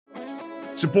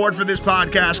Support for this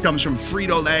podcast comes from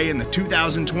Frito-Lay in the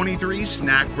 2023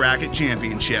 Snack Bracket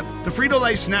Championship. The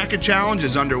Frito-Lay Snack-It Challenge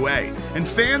is underway, and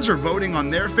fans are voting on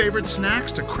their favorite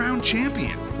snacks to crown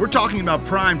champion. We're talking about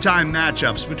prime-time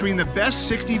matchups between the best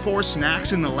 64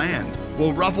 snacks in the land.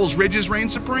 Will Ruffles Ridges reign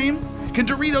supreme? Can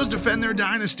Doritos defend their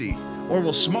dynasty? Or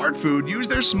will Smart Food use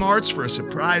their smarts for a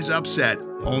surprise upset?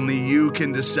 Only you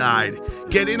can decide.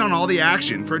 Get in on all the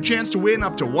action for a chance to win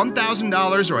up to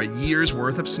 $1,000 or a year's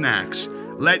worth of snacks.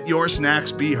 Let your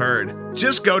snacks be heard.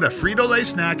 Just go to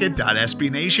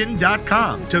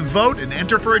fritolaysnacket.sbnation.com to vote and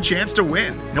enter for a chance to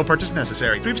win. No purchase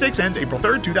necessary. Sweepstakes ends April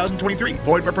 3rd, 2023.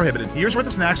 Void where prohibited. Year's worth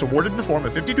of snacks awarded in the form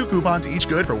of 52 coupons, each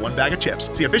good for one bag of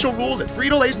chips. See official rules at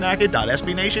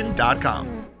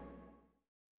fritolaysnacket.sbnation.com.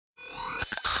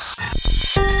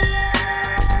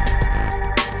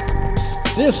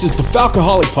 This is the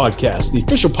Falcoholic Podcast, the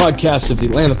official podcast of the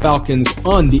Atlanta Falcons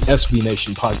on the SB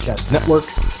Nation Podcast Network.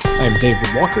 I am David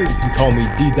Walker. You can call me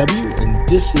DW, and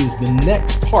this is the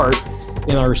next part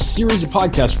in our series of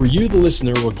podcasts where you, the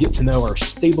listener, will get to know our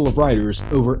stable of writers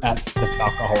over at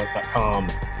thefalcoholic.com.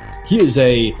 He is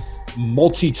a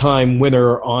multi-time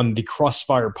winner on the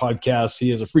Crossfire podcast.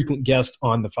 He is a frequent guest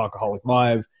on the Falcoholic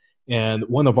Live, and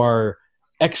one of our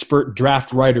expert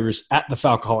draft writers at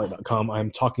thefalcoholic.com. I'm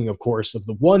talking, of course, of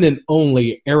the one and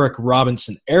only Eric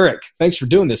Robinson. Eric, thanks for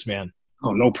doing this, man.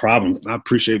 Oh, no problem. I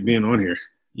appreciate being on here.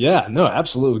 Yeah, no,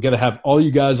 absolutely. We've got to have all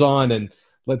you guys on and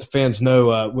let the fans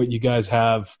know what you guys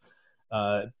have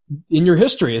in your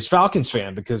history as Falcons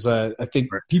fan, because I think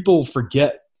people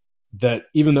forget that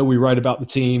even though we write about the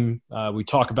team, we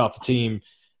talk about the team,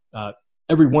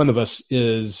 every one of us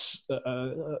is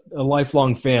a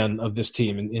lifelong fan of this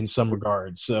team in some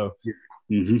regards. So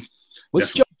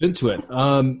let's jump into it.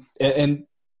 And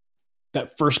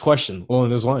that first question along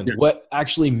those lines, what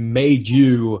actually made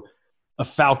you a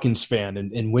Falcons fan,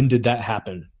 and when did that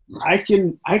happen? I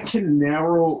can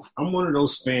narrow – I'm one of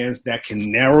those fans that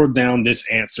can narrow down this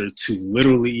answer to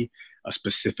literally a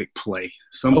specific play.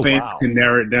 Some fans can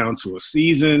narrow it down to a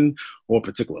season or a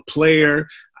particular player.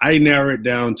 I narrow it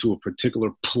down to a particular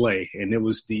play, and it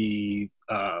was the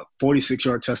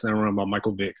 46-yard touchdown run by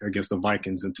Michael Vick against the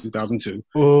Vikings in 2002.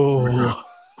 Oh,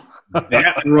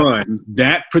 that run,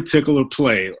 that particular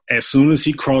play, as soon as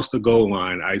he crossed the goal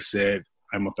line, I said,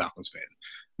 I'm a Falcons fan.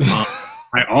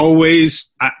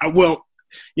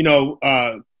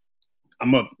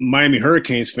 I'm a Miami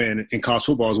Hurricanes fan in college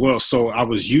football as well, so I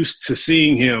was used to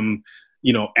seeing him,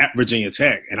 at Virginia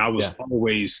Tech, and I was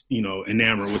always,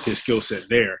 enamored with his skill set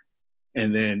there.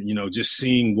 And then, just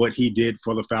seeing what he did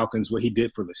for the Falcons, what he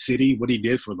did for the city, what he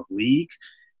did for the league,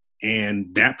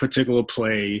 and that particular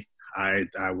play, I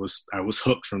was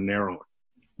hooked from there on.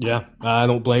 Yeah, I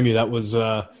don't blame you. That was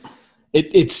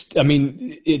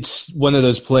it's one of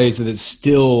those plays that is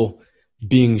still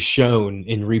being shown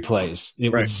in replays.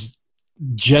 It was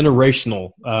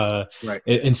generational,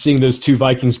 and seeing those two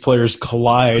Vikings players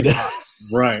collide.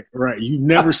 Right. You've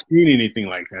never seen anything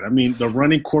like that. I mean, the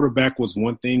running quarterback was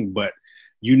one thing, but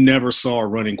you never saw a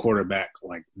running quarterback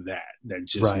like that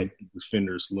just made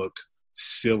defenders look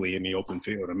silly in the open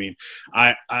field. I mean,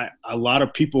 a lot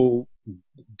of people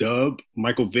dub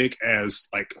Michael Vick as,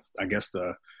 like, I guess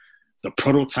the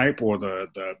prototype or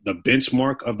the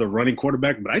benchmark of the running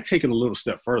quarterback, but I take it a little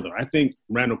step further. I think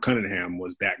Randall Cunningham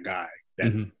was that guy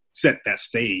that set that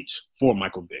stage for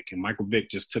Michael Vick, and Michael Vick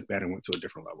just took that and went to a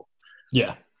different level.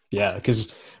 Yeah,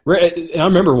 because I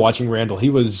remember watching Randall. He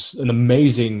was an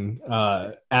amazing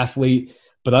athlete,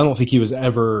 but I don't think he was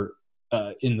ever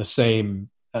in the same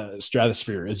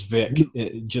stratosphere as Vick,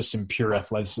 just in pure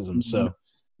athleticism. So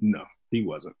no, he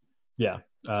wasn't. Yeah.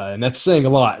 And that's saying a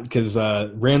lot, because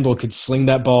Randall could sling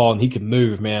that ball and he could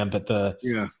move, man. But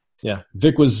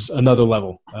Vic was another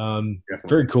level.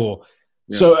 Very cool.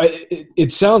 Yeah. So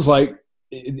it sounds like,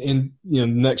 in the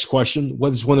next question,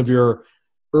 what is one of your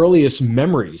earliest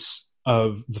memories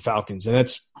of the Falcons? And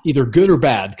that's either good or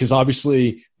bad, because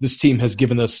obviously this team has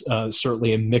given us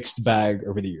certainly a mixed bag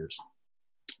over the years.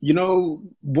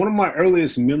 One of my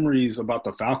earliest memories about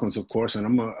the Falcons, of course, and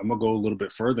I'm gonna go a little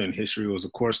bit further in history, was,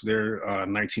 of course, their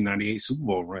 1998 Super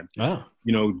Bowl run. Oh.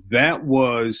 That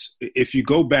was, if you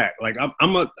go back, like,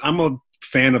 I'm a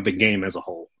fan of the game as a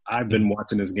whole. I've been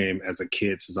watching this game as a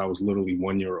kid since I was literally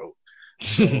 1 year old.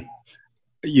 So,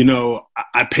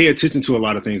 I pay attention to a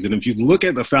lot of things. And if you look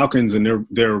at the Falcons and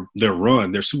their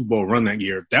run, their Super Bowl run that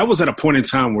year, that was at a point in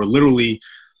time where literally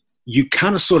you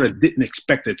kind of sort of didn't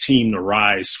expect the team to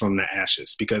rise from the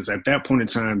ashes, because at that point in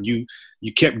time, you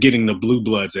kept getting the blue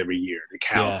bloods every year, the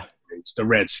Cowboys, the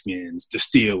Redskins, the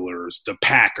Steelers, the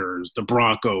Packers, the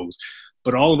Broncos.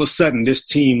 But all of a sudden, this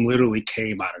team literally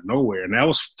came out of nowhere. And that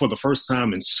was for the first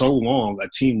time in so long, a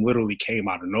team literally came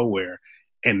out of nowhere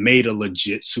and made a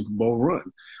legit Super Bowl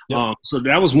run. Yep. So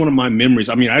that was one of my memories.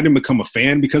 I mean, I didn't become a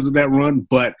fan because of that run,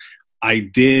 but I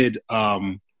did.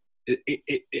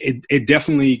 It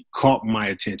definitely caught my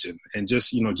attention, and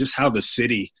just how the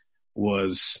city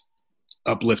was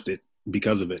uplifted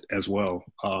because of it as well.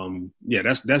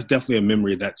 That's definitely a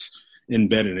memory that's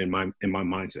embedded in my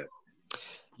mindset.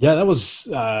 Yeah, that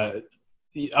was I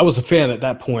was a fan at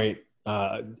that point,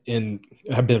 and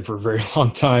have been for a very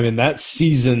long time. And that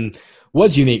season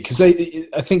was unique because I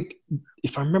think,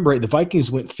 if I remember right, the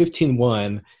Vikings went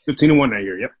 15-1. 15-1 that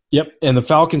year, yep. Yep, and the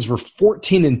Falcons were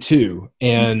 14-2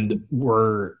 and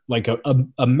were like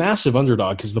a massive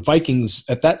underdog because the Vikings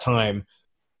at that time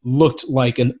looked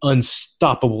like an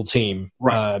unstoppable team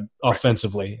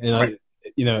offensively. And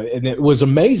and it was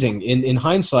amazing in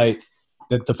hindsight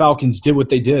that the Falcons did what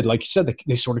they did. Like you said,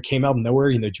 they sort of came out of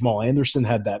nowhere. Jamal Anderson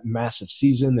had that massive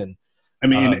season. And I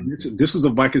mean, this was a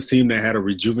Vikings team that had a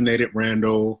rejuvenated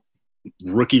Randall,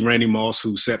 rookie Randy Moss,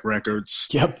 who set records.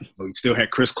 Yep. We still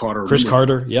had Chris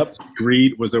Carter. Yep.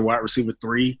 Greed was their wide receiver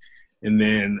 3. And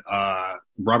then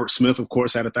Robert Smith, of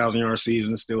course, had a 1,000-yard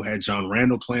season. Still had John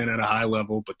Randall playing at a high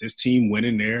level. But this team went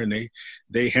in there and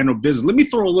they handled business. Let me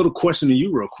throw a little question to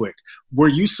you real quick. Were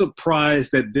you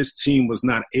surprised that this team was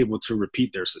not able to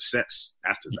repeat their success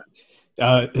after that?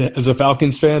 As a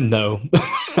Falcons fan, no.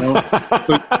 So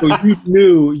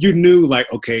you knew like,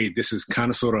 okay, this is kind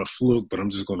of sort of a fluke, but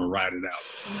I'm just going to ride it out.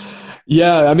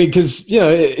 Yeah, I mean, because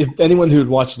if anyone who had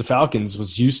watched the Falcons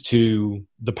was used to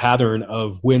the pattern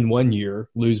of win one year,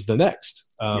 lose the next,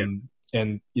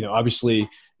 and obviously,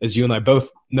 as you and I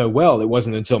both know well, it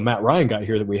wasn't until Matt Ryan got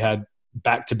here that we had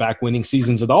back-to-back winning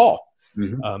seasons at all.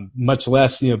 Mm-hmm. Much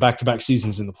less back-to-back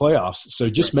seasons in the playoffs. So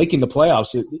just making the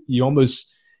playoffs, you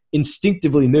almost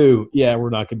instinctively knew, we're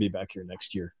not going to be back here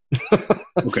next year.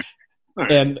 Okay. All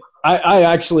right. And I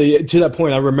actually, to that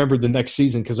point, I remember the next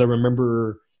season because I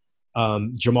remember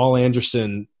Jamal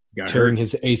Anderson tearing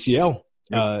his ACL.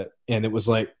 And it was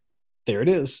like, there it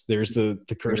is. There's the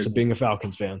curse of being a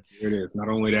Falcons fan. There it is. Not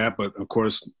only that, but of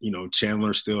course,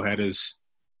 Chandler still had his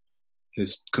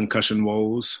concussion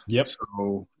woes. Yep.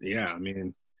 So I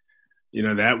mean,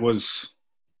 that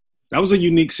was a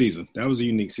unique season. But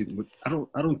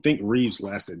I don't think Reeves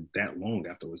lasted that long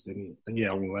afterwards, did he? I think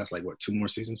only lasted like 2 more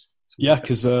seasons. Yeah,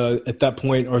 because at that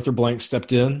point Arthur Blank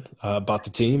stepped in, bought the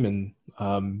team,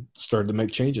 and started to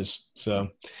make changes. So,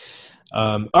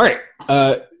 all right.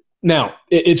 Now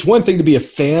it's one thing to be a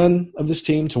fan of this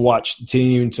team, to watch the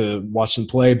team, to watch them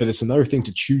play, but it's another thing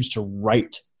to choose to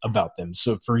write about them.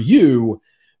 So for you,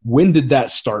 when did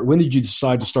that start? When did you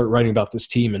decide to start writing about this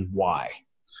team, and why?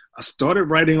 I started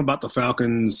writing about the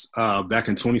Falcons back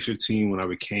in 2015 when I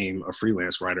became a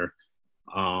freelance writer.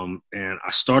 And I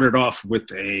started off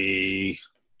with a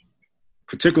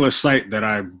particular site that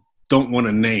I don't want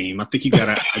to name. I think you got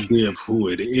an idea of who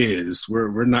it is.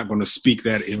 We're not going to speak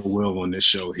that ill will on this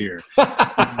show here.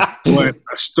 But I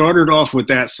started off with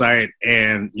that site,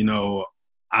 and,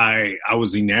 I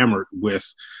was enamored with,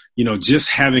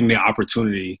 just having the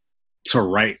opportunity to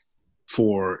write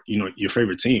for your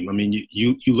favorite team. I mean,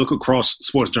 you look across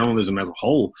sports journalism as a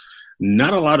whole,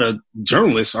 not a lot of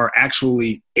journalists are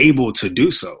actually able to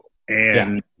do so.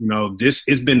 And this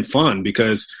has been fun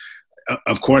because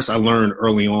of course I learned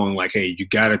early on, like, hey, you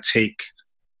got to take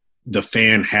the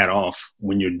fan hat off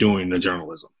when you're doing the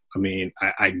journalism. I mean,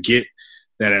 I get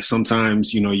that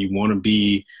sometimes you want to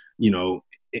be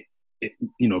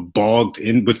bogged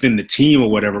in within the team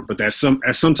or whatever, but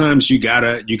sometimes you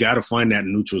gotta find that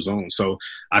neutral zone. So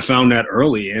I found that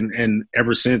early, and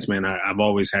ever since, man, I've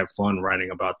always had fun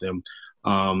writing about them,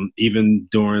 even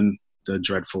during the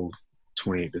dreadful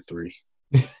 28-3.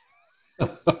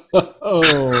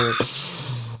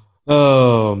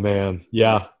 Oh man,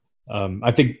 yeah.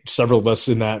 I think several of us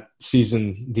in that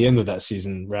season, the end of that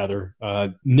season, rather,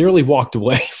 nearly walked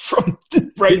away from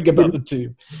writing about the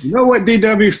team. You know what,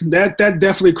 DW? That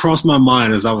definitely crossed my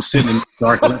mind as I was sitting in the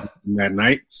dark that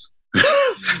night.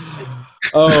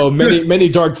 Oh, many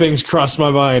dark things crossed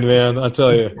my mind, man. I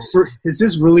tell you. Is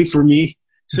this really for me?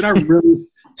 Should I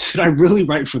really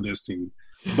write for this team?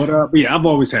 But I've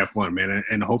always had fun, man,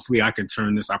 and hopefully I can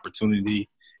turn this opportunity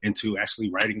into actually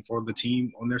writing for the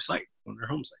team on their site, on their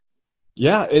home site.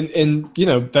 Yeah, and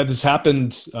that has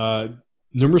happened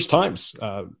numerous times.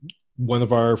 One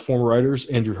of our former writers,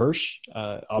 Andrew Hirsch,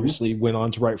 obviously went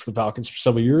on to write for the Falcons for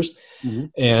several years. Mm-hmm.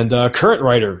 And current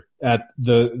writer at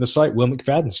the site, Will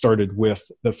McFadden, started with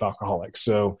the Falcoholic.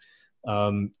 So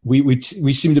We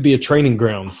seem to be a training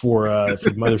ground for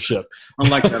the mothership.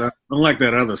 Unlike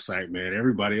that other site, man.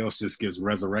 Everybody else just gets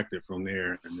resurrected from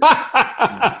there.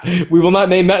 We will not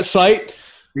name that site.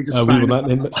 We will not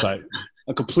name that site.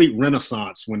 A complete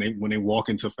renaissance when they walk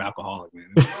into Falcoholic,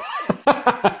 man.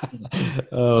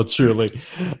 Oh, truly.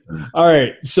 All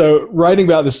right. So writing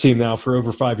about this team now for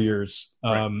over 5 years.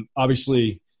 Right.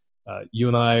 Obviously, you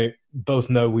and I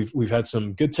both know we've had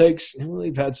some good takes and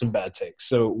we've had some bad takes.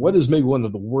 So what is maybe one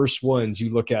of the worst ones you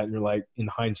look at and you're like, in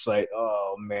hindsight,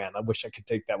 oh man, I wish I could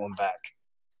take that one back?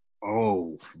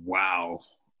 Oh, wow.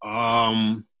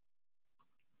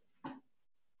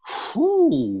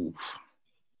 Whew.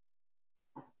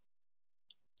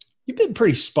 You've been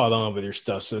pretty spot on with your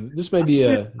stuff, so this may be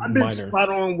I've been minor. spot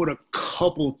on with a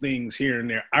couple things here and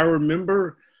there. I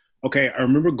remember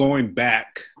going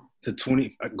back to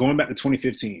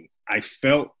 2015. I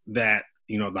felt that,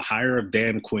 the hire of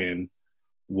Dan Quinn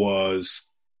was,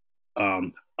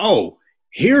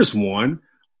 here's one.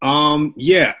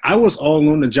 I was all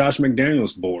on the Josh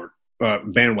McDaniels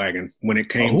bandwagon when it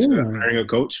came to hiring a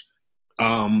coach.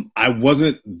 I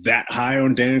wasn't that high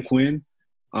on Dan Quinn.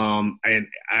 And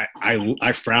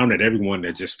I frowned at everyone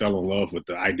that just fell in love with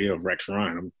the idea of Rex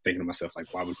Ryan. I'm thinking to myself,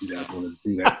 like, why would you guys want to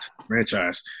do that to the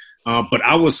franchise? But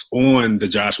I was on the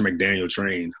Josh McDaniel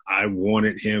train. I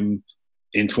wanted him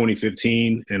in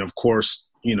 2015. And of course,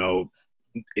 it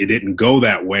didn't go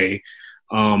that way.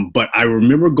 But I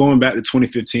remember going back to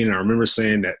 2015 and I remember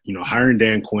saying that, hiring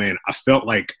Dan Quinn, I felt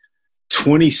like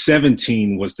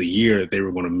 2017 was the year that they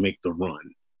were going to make the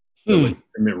run, the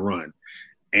legitimate run.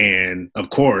 And of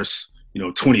course,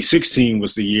 2016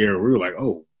 was the year we were like,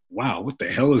 oh, wow, what the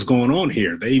hell is going on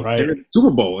here? They're in the Super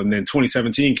Bowl. And then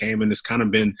 2017 came and it's kind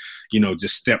of been,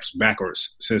 just steps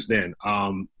backwards since then.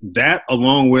 That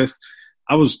along with,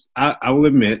 I will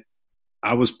admit,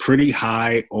 I was pretty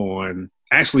high on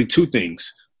actually two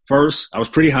things. First, I was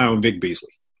pretty high on Vic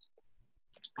Beasley.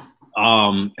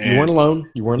 And you weren't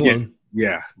alone.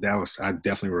 Yeah, I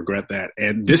definitely regret that.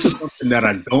 And this is something that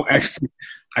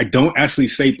I don't actually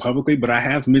say publicly, but I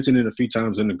have mentioned it a few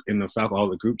times in the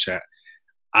Falcoholic group chat.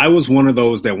 I was one of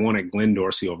those that wanted Glenn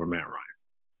Dorsey over Matt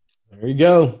Ryan. There you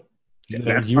go.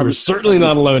 You were certainly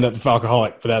not alone at the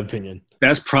Falcoholic for that opinion.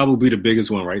 That's probably the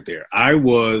biggest one right there.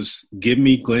 Give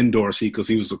me Glenn Dorsey because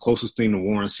he was the closest thing to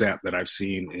Warren Sapp that I've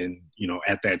seen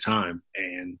at that time.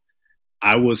 And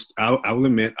I will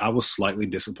admit, I was slightly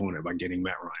disappointed by getting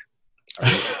Matt Ryan.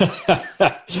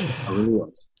 I really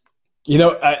was.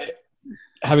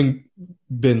 Having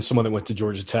been someone that went to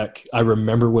Georgia Tech, I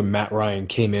remember when Matt Ryan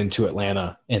came into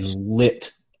Atlanta and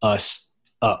lit us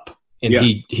up. And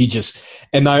he just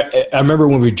 – and I remember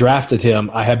when we drafted him,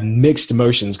 I had mixed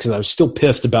emotions because I was still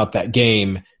pissed about that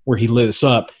game where he lit us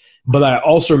up. But I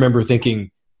also remember thinking,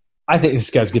 I think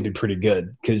this guy's going to be pretty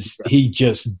good because he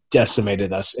just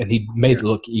decimated us and he made it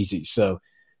look easy. So,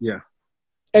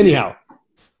 anyhow.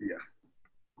 Yeah.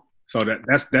 So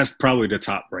that's probably the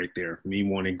top right there. Me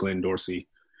wanting Glenn Dorsey,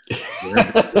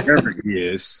 wherever he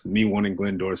is, me wanting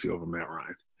Glenn Dorsey over Matt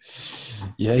Ryan.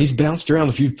 Yeah, he's bounced around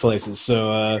a few places.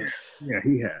 So yeah,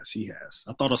 he has.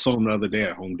 I thought I saw him the other day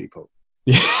at Home Depot.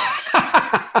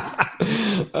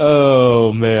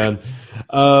 Oh man.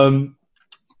 All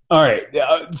right.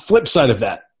 Flip side of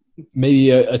that, maybe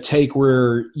a take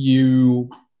where you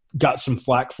got some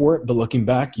flack for it, but looking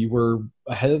back, you were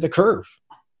ahead of the curve.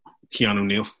 Keanu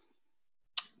Neal.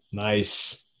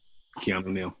 Nice. Keanu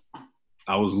Neal.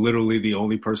 I was literally the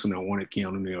only person that wanted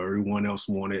Keanu Neal. Everyone else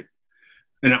wanted,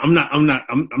 and I'm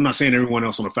not saying everyone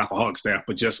else on the Falcoholic staff,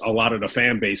 but just a lot of the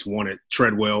fan base wanted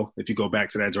Treadwell. If you go back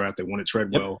to that draft, they wanted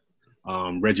Treadwell.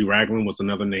 Yep. Reggie Ragland was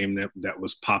another name that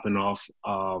was popping off.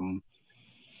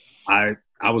 I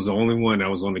was the only one that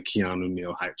was on the Keanu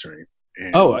Neal hype train.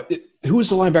 And, who was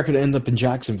the linebacker that ended up in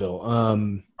Jacksonville?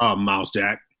 Miles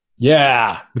Jack.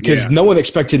 Yeah, because no one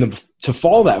expected him to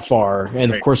fall that far.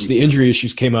 And, of course, the injury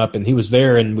issues came up, and he was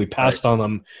there, and we passed on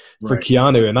him for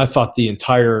Keanu. And I thought the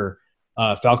entire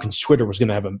Falcons Twitter was going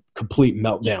to have a complete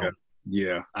meltdown.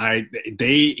 Yeah.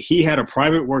 He had a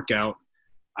private workout,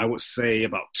 I would say,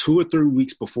 about 2 or 3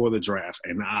 weeks before the draft,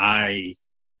 and I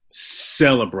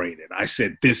celebrated. I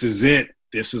said, this is it.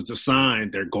 This is the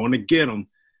sign. They're going to get him.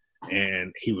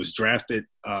 And he was drafted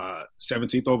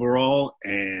 17th overall,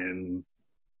 and –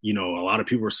 a lot of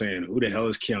people were saying, who the hell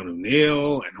is Keanu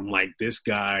Neal? And I'm like, this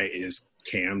guy is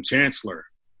Cam Chancellor.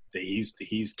 He's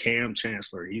Cam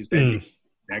Chancellor. He's that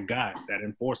guy, that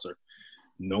enforcer.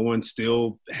 No one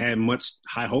still had much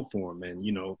high hope for him. And,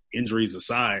 injuries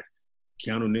aside,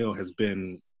 Keanu Neal has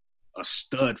been a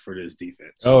stud for this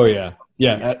defense. Oh, yeah.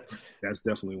 Yeah. That's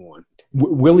definitely one.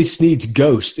 Willie Snead's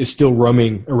ghost is still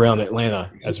roaming around Atlanta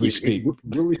as we speak.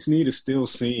 Willie Snead is still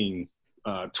seeing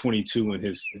 22 in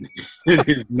his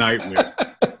nightmare.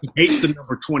 He hates the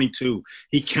number 22.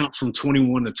 He counts from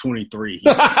 21 to 23.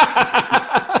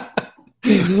 I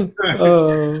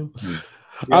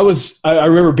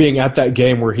remember being at that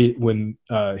game where when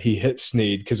he hit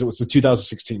Snead, because it was the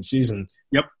 2016 season.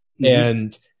 Yep.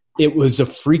 And it was a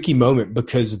freaky moment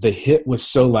because the hit was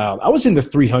so loud. I was in the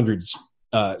 300s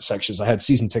sections. I had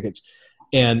season tickets,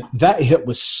 and that hit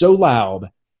was so loud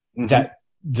that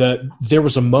there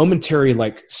was a momentary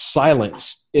like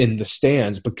silence in the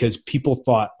stands because people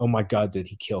thought, "Oh my God, did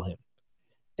he kill him?"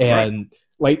 And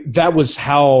like that was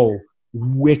how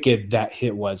wicked that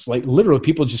hit was. Like literally,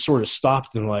 people just sort of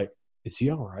stopped and like, "Is he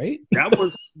all right?" That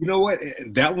was, you know what?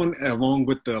 That one, along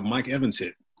with the Mike Evans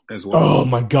hit as well. Oh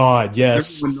my God,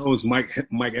 yes. Everyone knows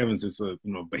Mike Evans is a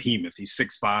behemoth. He's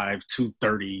 6'5",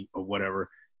 230 or whatever.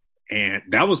 And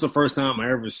that was the first time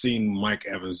I ever seen Mike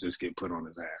Evans just get put on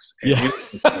his ass. And it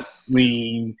was a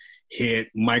clean hit.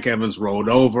 Mike Evans rolled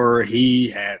over. He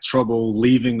had trouble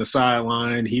leaving the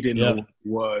sideline. He didn't know what it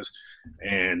was.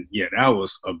 And, yeah, that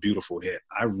was a beautiful hit.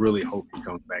 I really hope he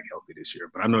comes back healthy this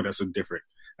year. But I know that's a different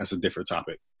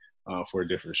topic for a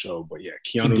different show. But, yeah,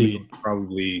 Keanu Neal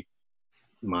probably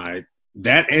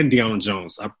that and De'Aaron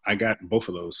Jones. I got both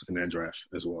of those in that draft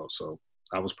as well. So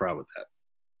I was proud of that.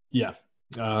 Yeah.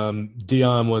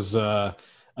 Dion was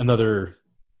another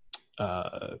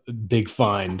big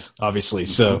find, obviously.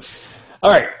 So,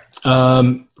 all right.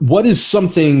 What is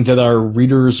something that our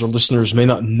readers or listeners may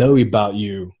not know about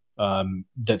you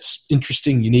that's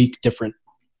interesting, unique, different?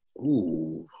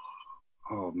 Ooh.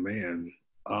 Oh, man.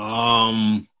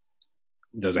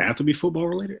 Does it have to be football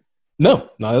related? No,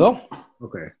 not at all.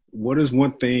 Okay. What is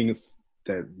one thing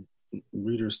that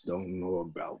readers don't know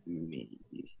about me?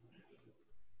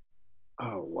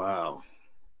 Oh, wow.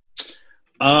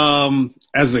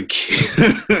 As a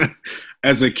kid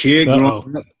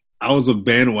growing up, I was a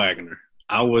bandwagoner.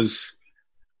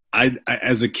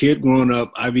 As a kid growing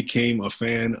up, I became a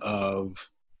fan of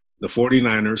the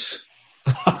 49ers,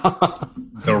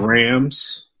 the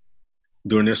Rams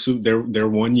during their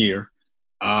 1 year.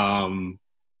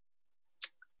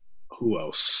 Who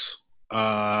else?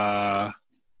 The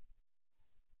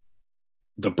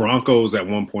Broncos at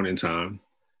one point in time.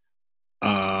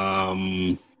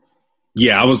 I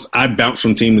bounced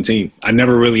from team to team. I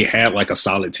never really had like a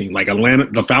solid team. Like Atlanta,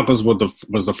 the Falcons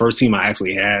was the first team I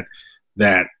actually had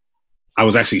that I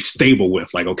was actually stable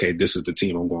with. Like, okay, this is the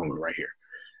team I'm going with right here.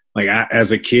 Like as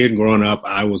a kid growing up,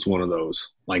 I was one of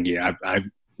those. Like, yeah, I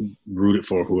rooted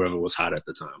for whoever was hot at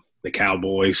the time. The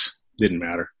Cowboys, didn't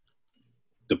matter.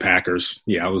 The Packers,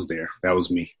 yeah, I was there. That was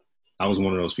me. I was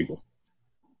one of those people.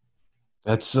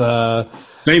 That's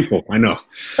painful, I know.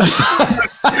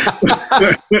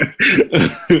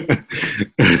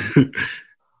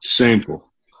 Shameful.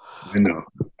 I know.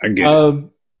 I get it.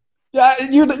 Yeah,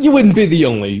 you wouldn't be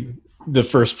the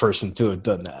first person to have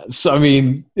done that. So I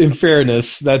mean, in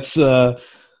fairness, that's I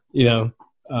look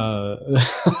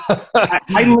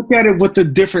at it with a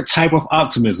different type of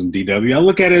optimism, DW. I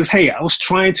look at it as, hey, I was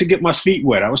trying to get my feet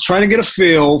wet. I was trying to get a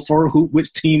feel for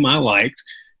which team I liked.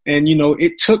 And,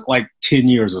 it took like 10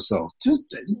 years or so.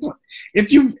 Just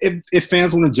if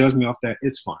fans want to judge me off that,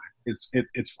 it's fine. It's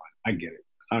fine. I get it.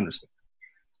 I understand.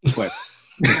 But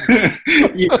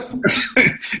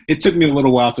it took me a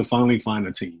little while to finally find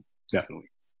a team.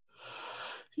 Definitely.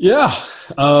 Yeah.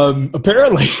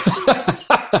 Apparently.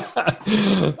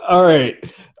 All right.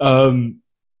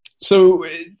 So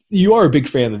you are a big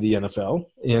fan of the NFL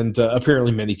and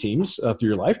apparently many teams through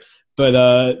your life.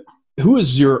 But who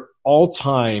is your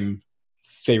all-time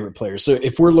favorite player? So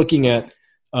if we're looking at,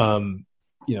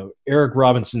 Eric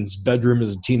Robinson's bedroom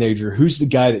as a teenager, who's the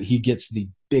guy that he gets the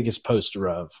biggest poster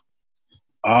of?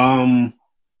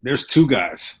 There's two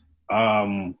guys,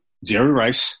 Jerry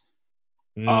Rice,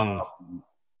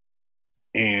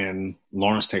 and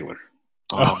Lawrence Taylor.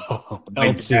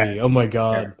 LT. Oh my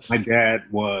God. My dad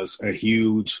was a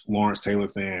huge Lawrence Taylor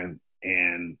fan.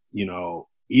 And,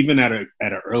 even at an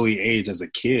early age as a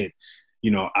kid,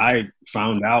 I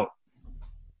found out,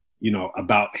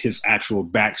 about his actual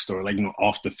backstory, like,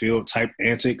 off the field type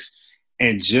antics,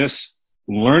 and just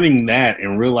learning that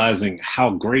and realizing how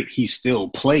great he still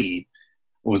played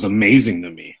was amazing to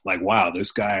me. Like, wow,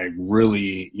 this guy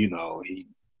really, he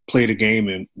played a game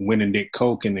and went and did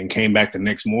coke and then came back the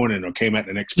next morning or came at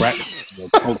the next practice,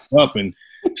 coked up and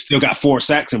still got 4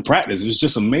 sacks in practice. It was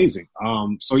just amazing.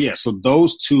 So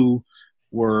those two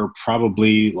were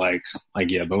probably like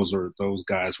yeah, those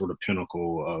guys were the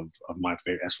pinnacle of my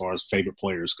favorite as far as favorite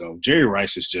players go. Jerry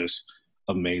Rice is just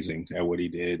amazing at what he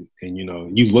did. And,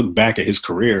 you look back at his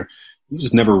career, he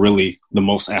was never really the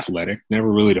most athletic,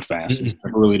 never really the fastest,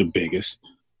 never really the biggest.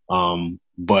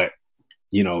 But,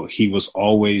 he was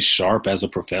always sharp as a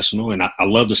professional. And I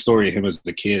love the story of him as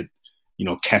a kid,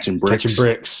 catching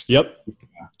bricks. Yep.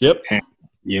 And,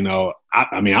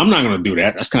 I'm not going to do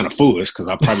that. That's kind of foolish because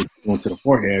I probably went to the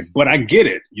forehead. But I get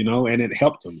it, and it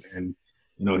helped him. And,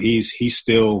 he's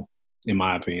still, in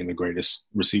my opinion, the greatest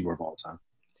receiver of all time.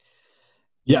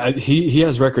 Yeah, he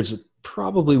has records that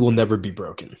probably will never be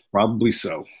broken. Probably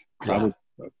so. So.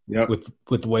 Yep.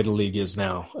 With the way the league is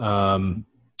now.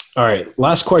 All right,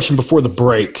 last question before the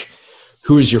break.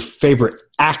 Who is your favorite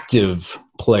active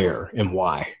player and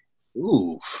why?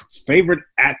 Ooh, favorite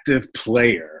active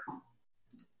player.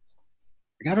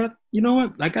 I gotta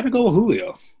go with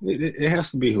Julio. It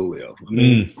has to be Julio. I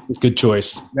mean, good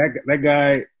choice. That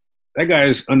guy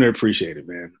is underappreciated,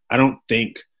 man. I don't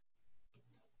think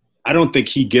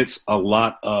he gets a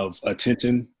lot of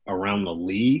attention around the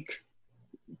league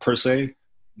per se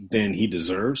than he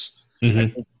deserves.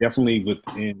 I think definitely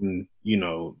within,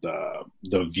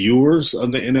 the viewers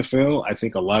of the NFL, I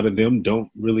think a lot of them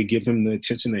don't really give him the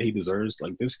attention that he deserves.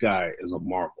 Like, this guy is a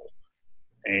marvel.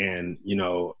 And,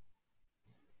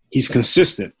 he's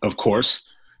consistent, of course.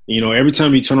 Every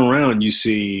time you turn around, you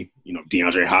see,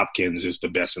 DeAndre Hopkins is the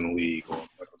best in the league, or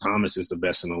Michael Thomas is the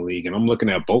best in the league. And I'm looking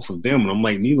at both of them, and I'm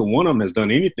like, neither one of them has done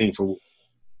anything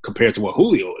compared to what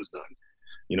Julio has done.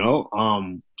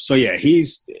 So yeah,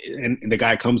 and the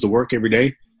guy comes to work every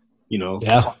day,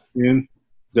 in,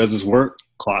 does his work,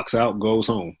 clocks out, goes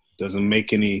home, doesn't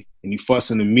make any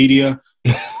fuss in the media,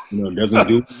 doesn't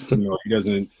do, he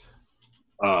doesn't,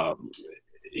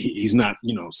 he's not,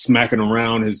 smacking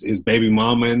around his baby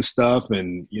mama and stuff.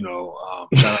 And,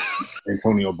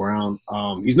 Antonio Brown,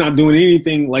 he's not doing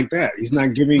anything like that. He's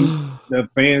not giving the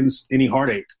fans any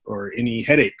heartache or any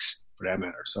headaches for that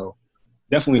matter. So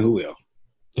definitely Julio.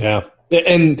 Yeah.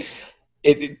 And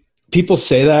people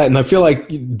say that, and I feel like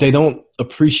they don't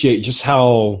appreciate just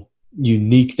how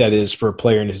unique that is for a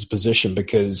player in his position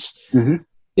because,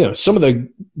 some of the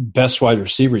best wide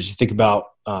receivers, you think about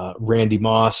Randy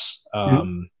Moss,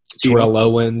 Terrell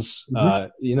Owens,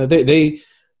 they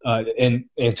and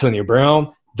Antonio Brown,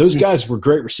 those guys were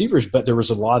great receivers, but there was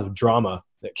a lot of drama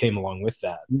that came along with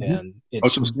that. And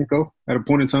it's Nico at a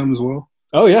point in time as well.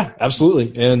 Oh yeah,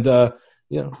 absolutely. And,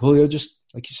 Julio just,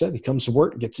 like you said, he comes to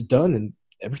work, gets it done, and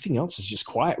everything else is just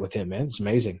quiet with him, man. It's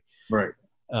amazing. Right.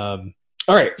 All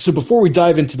right. So before we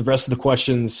dive into the rest of the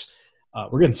questions,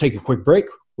 we're going to take a quick break.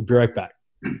 We'll be right back.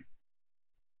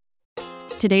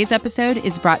 Today's episode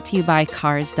is brought to you by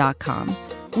Cars.com.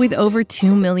 With over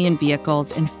 2 million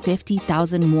vehicles and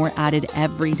 50,000 more added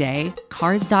every day,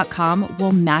 Cars.com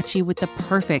will match you with the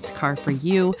perfect car for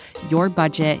you, your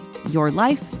budget, your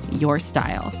life, your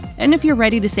style. And if you're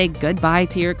ready to say goodbye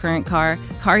to your current car,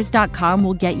 Cars.com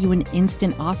will get you an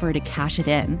instant offer to cash it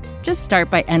in. Just start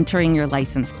by entering your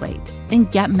license plate and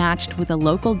get matched with a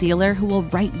local dealer who will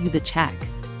write you the check.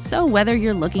 So whether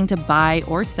you're looking to buy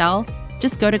or sell,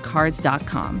 just go to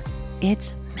Cars.com.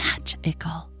 It's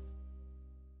magical.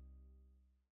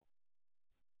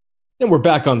 And we're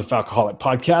back on the Falcoholic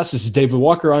podcast. This is David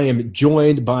Walker. I am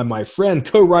joined by my friend,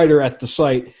 co-writer at the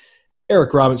site,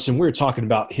 Eric Robinson. We're talking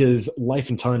about his life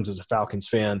and times as a Falcons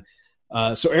fan.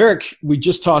 So, Eric, we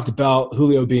just talked about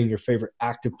Julio being your favorite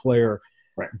active player.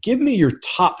 Right. Give me your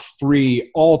top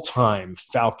 3 all-time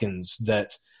Falcons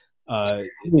that,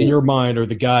 in your mind, are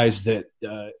the guys that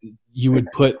you would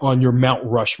put on your Mount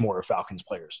Rushmore of Falcons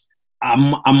players.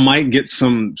 I might get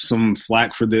some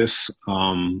flack for this,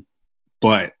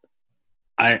 but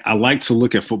I like to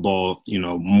look at football,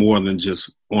 more than just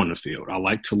on the field. I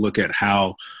like to look at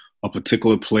how a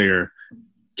particular player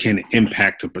can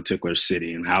impact a particular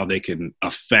city and how they can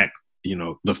affect,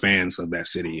 the fans of that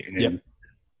city. And,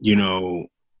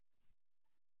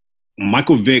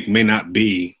 Michael Vick may not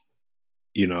be,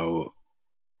 the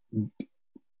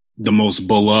most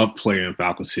beloved player in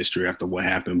Falcons history after what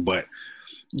happened, but,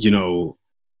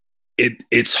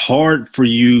 it's hard for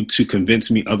you to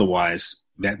convince me otherwise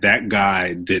that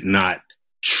guy did not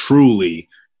truly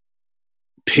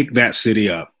pick that city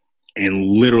up and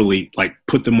literally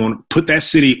put that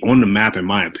city on the map, in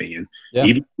my opinion.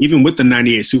 Yeah. Even with the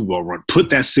 98 Super Bowl run,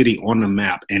 put that city on the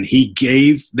map. And he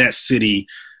gave that city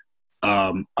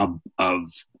a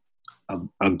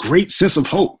great sense of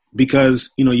hope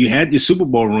because, you had your Super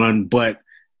Bowl run, but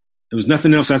there was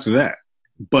nothing else after that.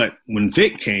 But when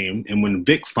Vic came and when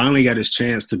Vic finally got his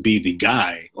chance to be the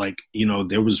guy, like, you know,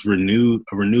 there was a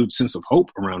renewed sense of hope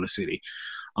around the city.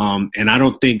 And I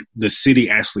don't think the city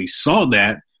actually saw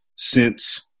that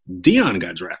since Dion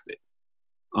got drafted.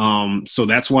 So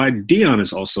that's why Dion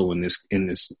is also in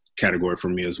this category for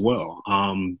me as well.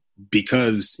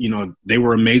 Because, you know, they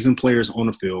were amazing players on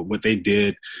the field. What they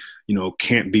did, you know,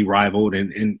 can't be rivaled.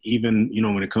 And even, you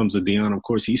know, when it comes to Dion, of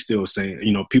course, he's still saying,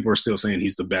 you know, people are still saying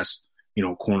he's the best, you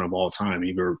know, corner of all time,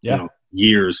 even, you know,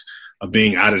 years of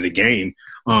being out of the game.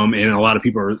 And a lot of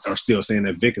people are still saying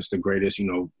that Vic is the greatest, you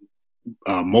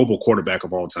know, mobile quarterback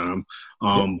of all time.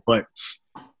 But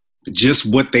just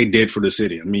what they did for the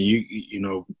city. I mean, you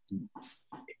know,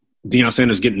 Deion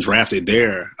Sanders getting drafted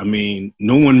there. I mean,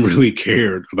 no one really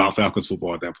cared about Falcons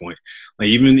football at that point. Like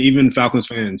even Falcons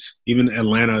fans, even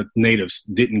Atlanta natives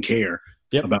didn't care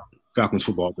about Falcons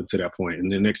football up to that point.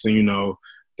 And the next thing you know,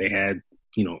 they had,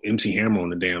 you know, MC Hammer on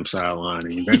the damn sideline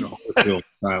and Evander Holyfield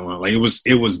sideline. Like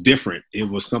it was different. It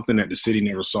was something that the city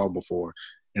never saw before.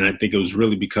 And I think it was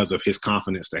really because of his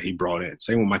confidence that he brought in.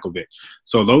 Same with Michael Vick.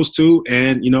 So those two,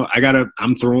 and, you know,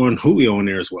 I'm throwing Julio in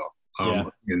there as well.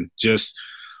 And just,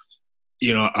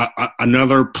 you know,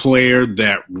 another player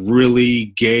that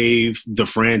really gave the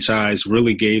franchise,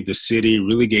 really gave the city,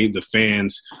 really gave the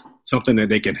fans something that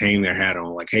they can hang their hat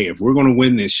on. Like, hey, if we're going to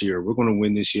win this year, we're going to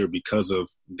win this year because of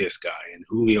this guy. And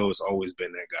Julio has always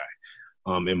been that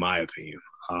guy, in my opinion.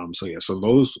 So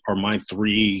those are my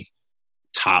three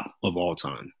top of all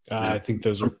time. I think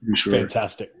those are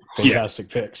fantastic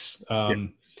picks. I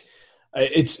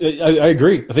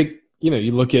agree. I think, you know,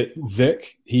 you look at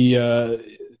Vic, he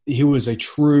was a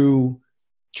true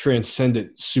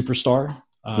transcendent superstar.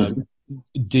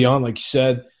 Dion, like you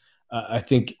said, I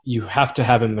think you have to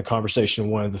have him in the conversation,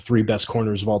 one of the three best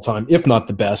corners of all time, if not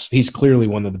the best. He's clearly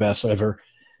one of the best ever.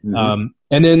 And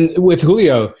then with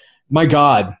Julio, my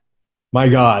God,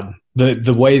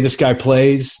 the way this guy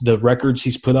plays, the records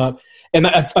he's put up. And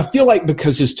I feel like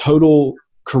because his total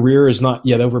career is not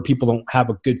yet over, people don't have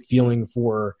a good feeling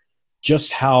for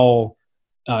just how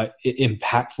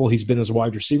impactful he's been as a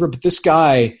wide receiver. But this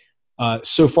guy,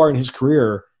 so far in his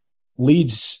career,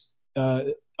 leads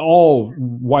all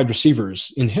wide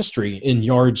receivers in history in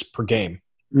yards per game.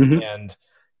 And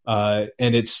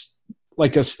it's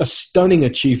like a stunning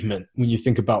achievement when you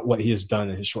think about what he has done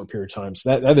in his short period of time.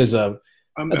 So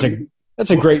that's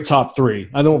a great top three.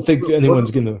 I don't think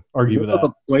anyone's going to argue with that.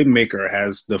 The playmaker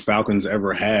has the Falcons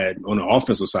ever had on the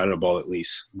offensive side of the ball, at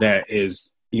least, that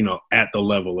is, you know, at the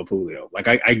level of Julio. Like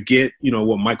I get, you know,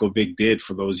 what Michael Vick did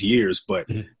for those years, but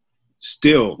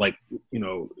still, like, you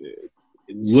know,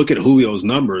 look at Julio's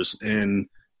numbers. And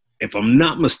if I'm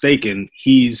not mistaken,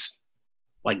 he's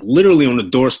like literally on the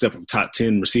doorstep of top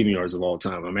 10 receiving yards of all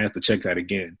time. I may have to check that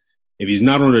again. If he's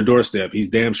not on the doorstep, he's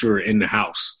damn sure in the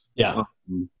house. Yeah.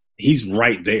 He's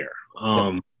right there.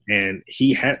 And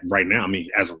he had right now, I mean,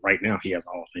 as of right now, he has a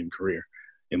Hall of Fame career,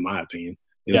 in my opinion.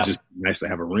 It was just nice to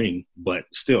have a ring, but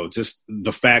still just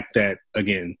the fact that,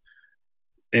 again,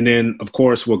 and then, of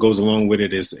course, what goes along with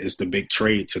it is the big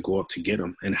trade to go up to get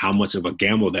him and how much of a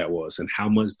gamble that was and how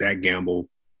much that gamble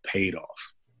paid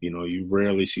off. You know, you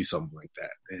rarely see something like that.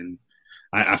 And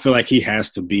I feel like he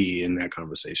has to be in that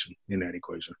conversation, in that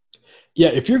equation. Yeah,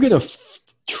 if you're going to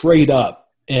trade up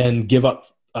and give up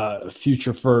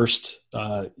future first,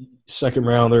 second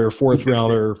rounder, fourth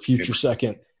rounder, future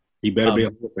second. He better be a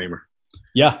Hall of Famer.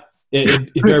 Yeah, he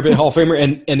better be a Hall of Famer.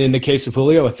 And in the case of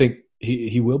Julio, I think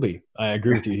he will be. I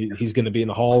agree with you. He's going to be in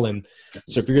the Hall. And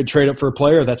so if you're going to trade up for a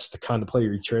player, that's the kind of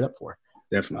player you trade up for.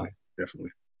 Definitely.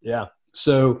 Yeah.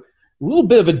 So a little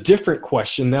bit of a different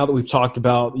question now that we've talked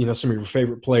about, you know, some of your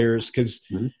favorite players, because,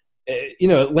 you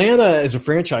know, Atlanta as a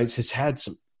franchise has had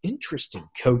some interesting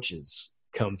coaches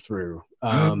come through.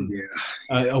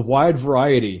 A wide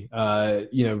variety.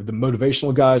 You know, the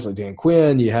motivational guys like Dan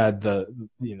Quinn. You had the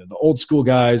old school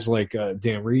guys like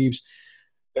Dan Reeves.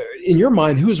 In your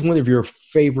mind, who is one of your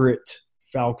favorite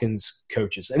Falcons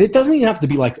coaches? And it doesn't even have to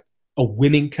be like a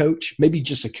winning coach. Maybe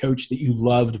just a coach that you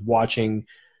loved watching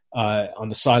on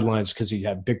the sidelines because he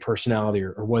had big personality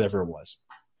or whatever it was.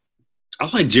 I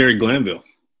like Jerry Glanville.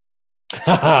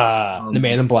 The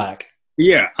man in black.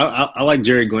 Yeah, I like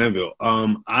Jerry Glanville.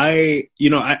 I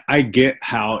get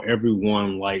how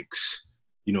everyone likes,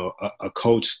 you know, a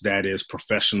coach that is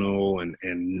professional and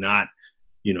not,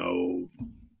 you know,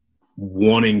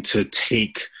 wanting to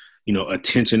take, you know,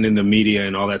 attention in the media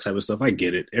and all that type of stuff. I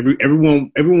get it.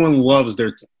 Everyone loves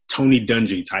their Tony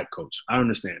Dungy type coach. I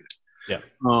understand it. Yeah.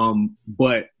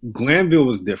 But Glanville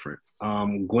was different.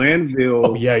 Glanville.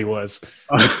 Oh, yeah, he was.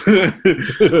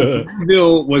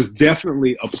 Glanville was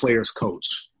definitely a player's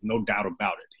coach. no doubt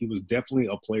about it. He was definitely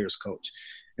a player's coach.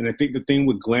 And I think the thing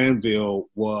with Glanville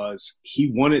was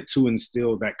he wanted to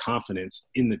instill that confidence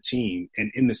in the team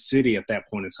and in the city at that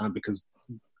point in time, because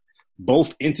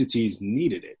both entities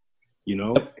needed it, you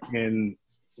know? And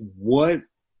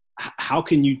how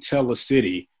can you tell a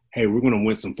city, hey, we're going to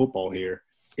win some football here,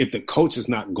 if the coach is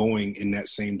not going in that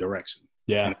same direction?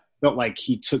 Yeah. And I felt like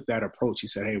he took that approach. He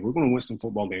said, hey, we're going to win some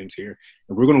football games here,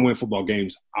 and we're going to win football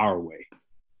games our way.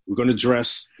 We're going to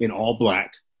dress in all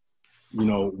black. You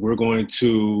know, we're going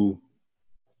to,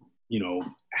 you know,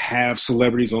 have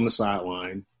celebrities on the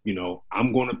sideline. You know,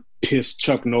 I'm going to piss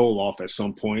Chuck Noll off at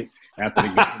some point after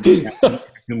the game,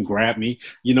 him grab me.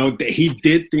 You know, he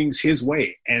did things his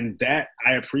way, and that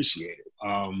I appreciated.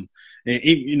 And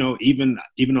you know, even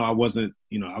though I wasn't,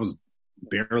 you know, I was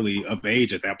barely of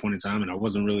age at that point in time, and I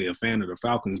wasn't really a fan of the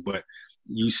Falcons, but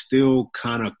you still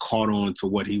kind of caught on to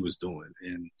what he was doing.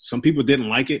 And some people didn't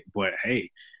like it, but hey,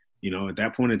 you know, at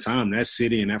that point in time, that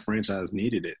city and that franchise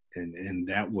needed it. And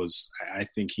that was, I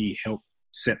think he helped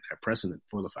set that precedent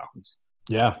for the Falcons.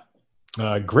 Yeah.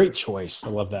 Great choice. I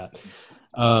love that.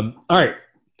 All right.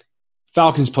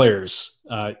 Falcons players.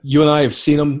 You and I have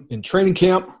seen them in training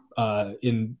camp,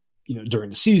 during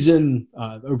the season,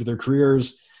 over their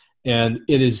careers. And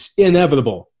it is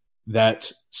inevitable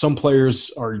that some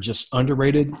players are just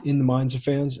underrated in the minds of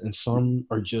fans and some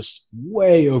are just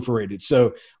way overrated.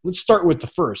 So let's start with the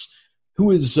first. Who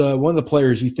is one of the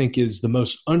players you think is the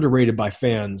most underrated by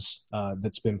fans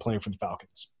that's been playing for the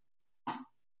Falcons? I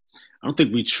don't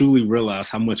think we truly realize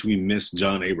how much we miss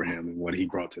John Abraham and what he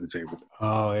brought to the table.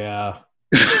 Oh, yeah.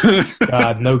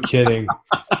 God, no kidding.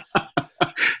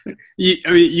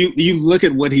 You look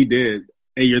at what he did,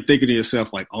 and you're thinking to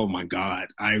yourself, like, oh, my God,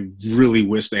 I really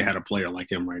wish they had a player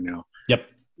like him right now. Yep.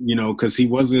 You know, because he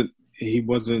wasn't,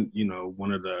 you know,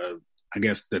 one of the, I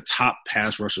guess, the top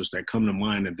pass rushers that come to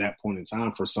mind at that point in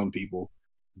time for some people.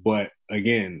 But,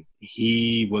 again,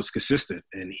 he was consistent,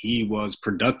 and he was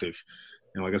productive.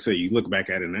 And like I said, you look back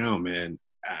at it now, man,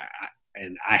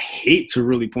 and I hate to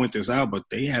really point this out, but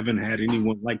they haven't had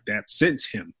anyone like that since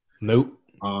him. Nope.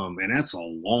 And that's a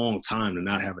long time to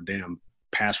not have a damn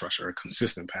pass rusher, a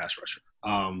consistent pass rusher.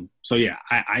 So yeah,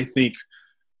 I think,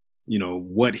 you know,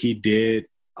 what he did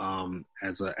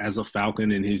as a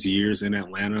Falcon in his years in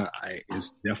Atlanta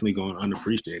is definitely going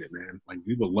unappreciated, man. Like,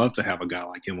 we would love to have a guy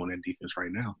like him on that defense right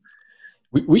now.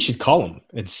 We should call him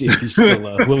and see if he's still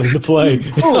willing to play.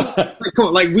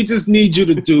 Like, we just need you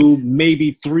to do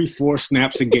maybe 3-4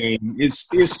 snaps a game. It's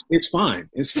fine.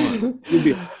 It's fine.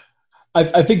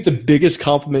 I think the biggest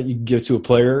compliment you can give to a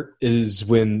player is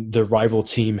when the rival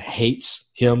team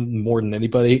hates him more than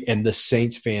anybody, and the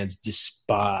Saints fans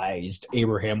despised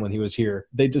Abraham when he was here.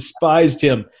 They despised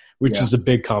him, which is a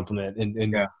big compliment. And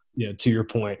you know, to your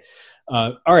point.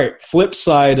 All right, flip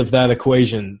side of that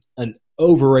equation, an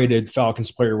overrated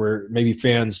Falcons player where maybe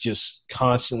fans just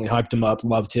constantly hyped him up,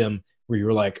 loved him, where you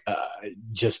were like, I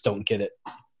just don't get it.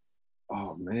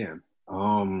 Oh, man.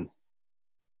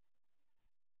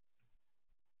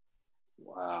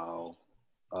 Wow.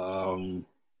 I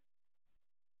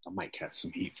might catch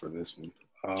some heat for this one.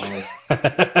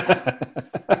 That's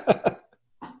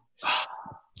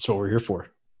what we're here for.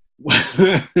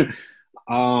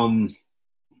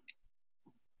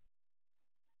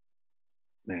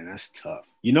 Man, that's tough.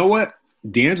 You know what?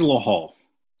 D'Angelo Hall.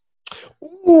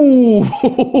 Ooh.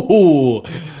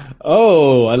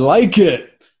 Oh, I like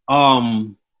it.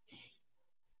 And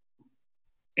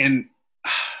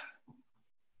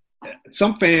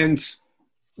some fans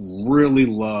really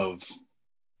love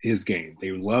his game.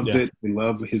 They loved it. They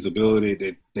love his ability.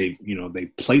 That they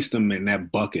placed him in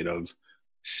that bucket of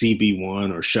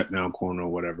CB1 or shutdown corner or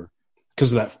whatever.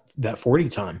 Because of that 40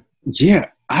 time. Yeah,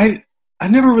 I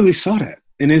never really saw that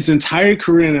in his entire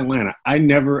career in Atlanta. I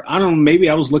don't know, maybe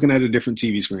I was looking at a different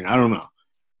TV screen. I don't know.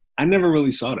 I never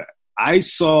really saw that. I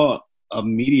saw a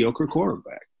mediocre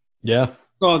quarterback. Yeah. I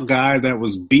saw a guy that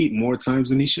was beat more times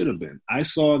than he should have been. I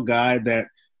saw a guy that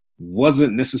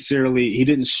wasn't necessarily – he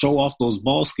didn't show off those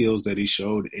ball skills that he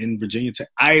showed in Virginia Tech.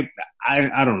 I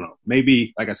don't know.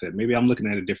 Maybe, like I said, maybe I'm looking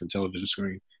at a different television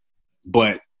screen.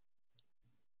 But,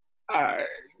 I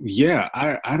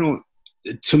don't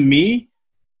 – to me,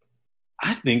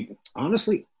 I think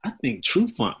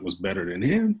Trufant was better than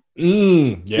him.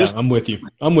 I'm with you.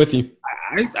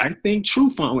 I think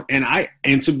Trufant,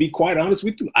 and to be quite honest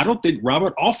with you, I don't think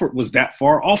Robert Alford was that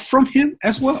far off from him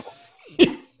as well.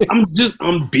 I'm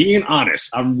being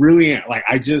honest. I'm really like,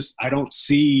 I don't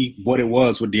see what it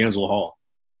was with D'Angelo Hall.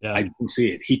 Yeah. I didn't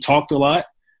see it. He talked a lot,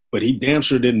 but he damn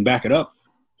sure didn't back it up.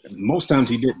 Most times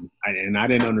he didn't, and I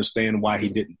didn't understand why he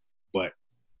didn't. But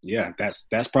yeah,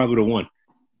 that's probably the one.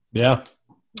 Yeah.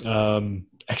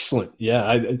 Excellent.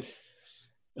 Yeah.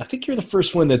 I think you're the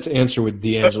first one that's answered with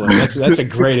D'Angelo. That's a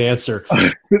great answer.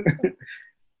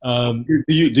 Do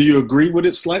you agree with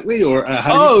it slightly, or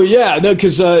yeah, no,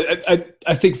 because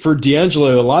I think for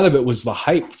D'Angelo, a lot of it was the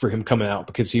hype for him coming out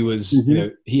because he was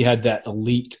he had that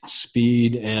elite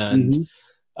speed and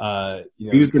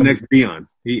he was the next Dion.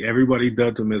 Everybody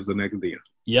dubbed him as the next Dion.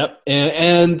 Yep,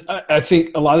 and I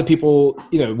think a lot of people,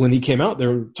 when he came out, they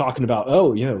were talking about,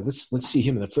 let's see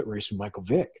him in the foot race with Michael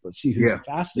Vick. Let's see who's the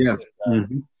fastest. Yeah.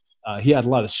 He had a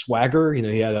lot of swagger.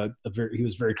 He had he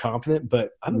was very confident,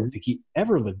 but I don't think he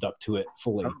ever lived up to it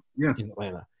fully in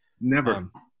Atlanta. Never.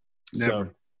 So,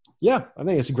 yeah, I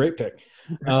think it's a great pick.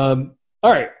 All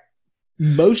right.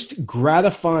 Most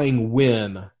gratifying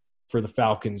win for the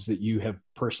Falcons that you have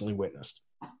personally witnessed?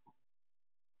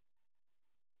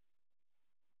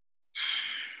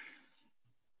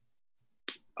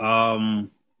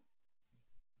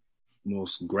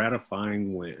 Most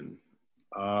gratifying win.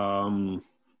 I'm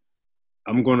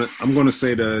gonna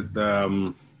say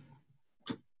the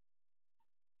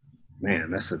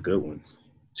man, that's a good one.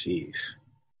 Jeez.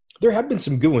 There have been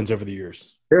some good ones over the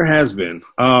years. There has been.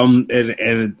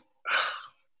 And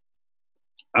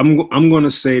I'm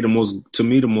gonna say the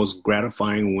most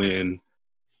gratifying win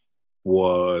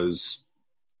was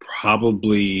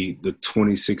probably the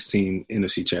 2016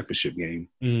 NFC Championship game.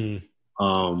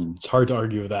 It's hard to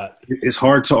argue with that. It's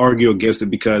hard to argue against it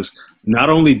because not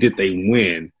only did they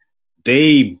win,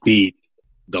 they beat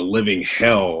the living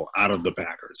hell out of the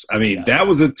Packers. I mean, that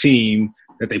was a team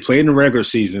that they played in the regular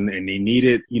season, and they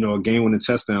needed, a game-winning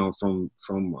touchdown from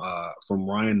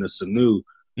Ryan to Sanu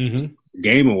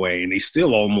game away, and they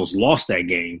still almost lost that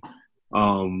game.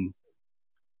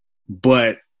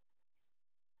 But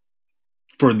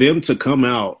for them to come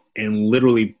out and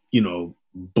literally,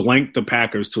 blank the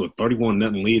Packers to a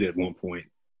 31-0 lead at one point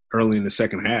early in the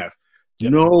second half,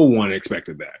 no one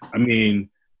expected that. I mean,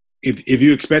 if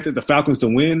you expected the Falcons to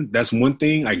win, that's one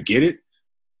thing. I get it.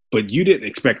 But you didn't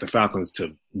expect the Falcons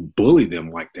to bully them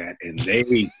like that, and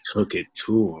they took it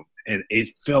to them. And it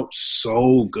felt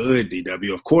so good,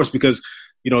 DW, of course, because,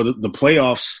 the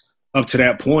playoffs up to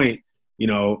that point,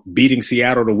 beating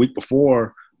Seattle the week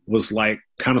before was like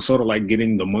kind of sort of like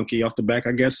getting the monkey off the back,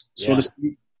 I guess, so to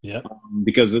speak. Yeah.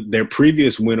 Because their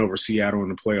previous win over Seattle in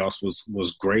the playoffs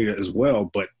was great as well.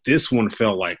 But this one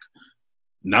felt like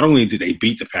not only did they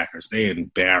beat the Packers, they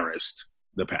embarrassed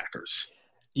the Packers.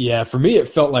 Yeah, for me, it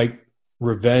felt like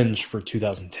revenge for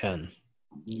 2010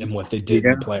 and what they did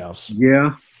in the playoffs.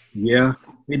 Yeah,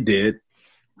 it did.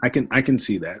 I can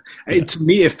see that. To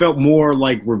me, it felt more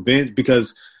like revenge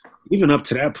because even up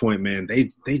to that point, man,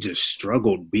 they just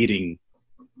struggled beating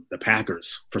the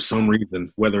Packers for some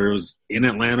reason, whether it was in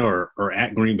Atlanta or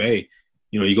at Green Bay.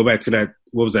 You go back to that,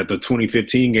 what was that, the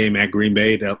 2015 game at Green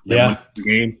Bay, that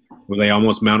game where they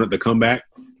almost mounted the comeback.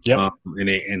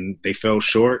 And they fell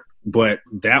short. But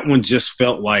that one just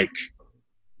felt like,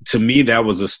 to me, that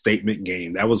was a statement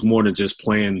game. That was more than just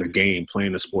playing the game,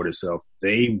 playing the sport itself.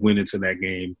 They went into that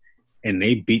game and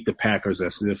they beat the Packers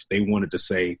as if they wanted to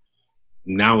say,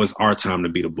 now is our time to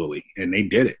beat a bully. And they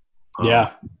did it.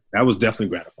 That was definitely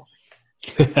gratifying.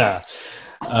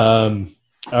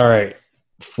 All right.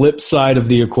 Flip side of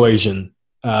the equation,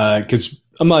 because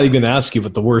I'm not even going to ask you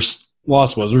what the worst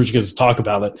loss was. We're just going to talk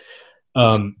about it.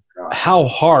 How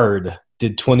hard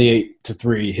did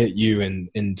 28-3 hit you?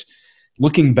 And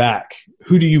looking back,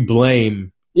 who do you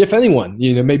blame, if anyone?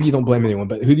 Maybe you don't blame anyone,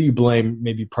 but who do you blame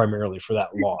maybe primarily for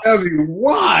that loss? I mean,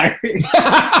 why?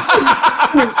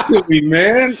 To me,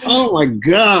 man. Oh my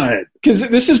God. Because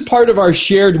this is part of our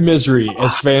shared misery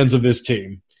as fans of this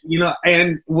team.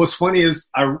 And what's funny is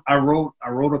I wrote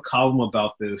a column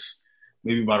about this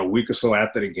maybe about a week or so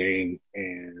after the game,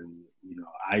 and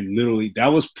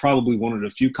that was probably one of the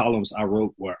few columns I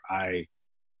wrote where I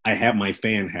had my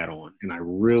fan hat on and I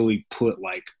really put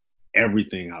like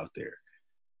everything out there.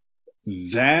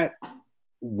 That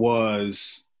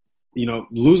was,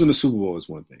 losing the Super Bowl is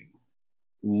one thing.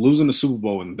 Losing the Super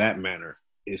Bowl in that manner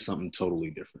is something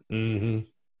totally different.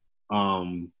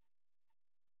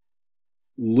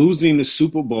 Losing the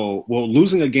Super Bowl,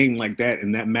 losing a game like that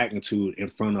in that magnitude in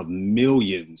front of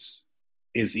millions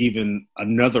is even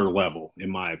another level, in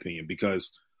my opinion,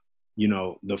 because,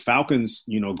 the Falcons,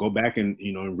 go back in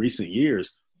recent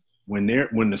years when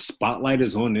the spotlight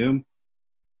is on them,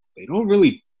 they don't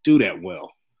really do that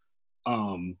well.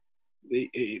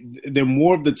 They're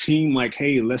more of the team like,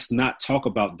 hey, let's not talk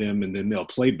about them, and then they'll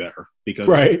play better because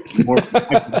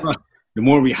the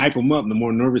more we hype them up, the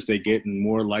more nervous they get, and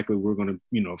more likely we're going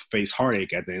to, face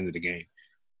heartache at the end of the game.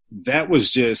 That was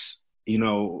just,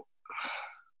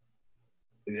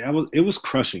 it was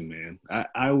crushing, man.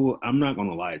 I'm not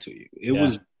gonna lie to you. It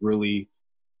was really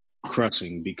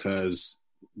crushing because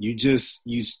you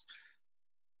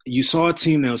saw a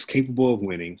team that was capable of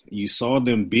winning. You saw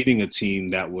them beating a team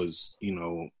that was,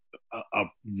 a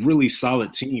really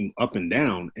solid team up and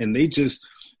down. And they just,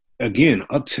 again,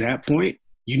 up to that point,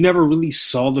 you never really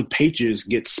saw the Patriots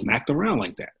get smacked around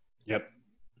like that. Yep.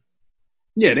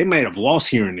 Yeah, they might have lost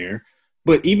here and there,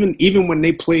 but even when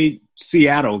they played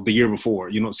Seattle the year before,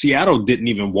 Seattle didn't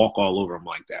even walk all over them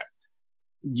like that.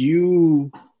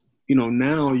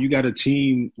 Now you got a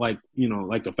team like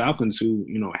the Falcons who,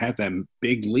 had that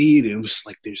big lead, and it was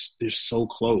like they're so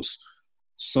close.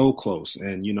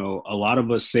 And, a lot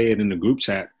of us say it in the group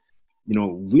chat,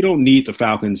 we don't need the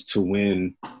Falcons to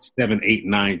win 7, 8,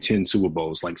 9, 10 Super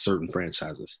Bowls like certain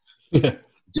franchises. Yeah.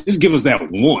 Just give us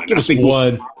that one. Give us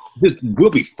one. We'll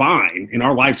be fine. In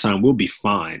our lifetime, we'll be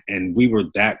fine. And we were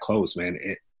that close, man.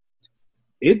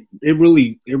 It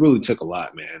really took a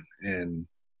lot, man. And,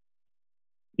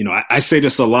 I say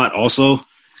this a lot also.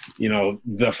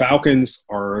 The Falcons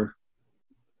are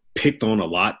picked on a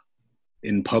lot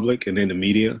in public and in the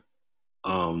media.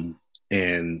 And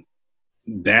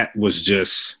that was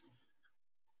just –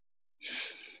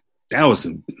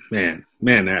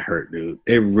 that hurt, dude.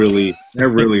 That really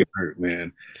hurt,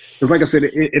 man. Because like I said,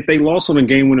 if they lost on a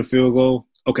game-winning field goal,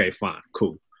 okay, fine,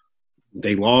 cool.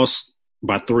 They lost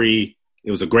by 3.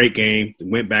 It was a great game. They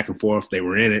went back and forth. They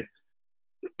were in it.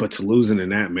 But to losing in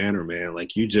that manner, man,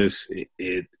 like you just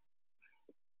and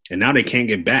now they can't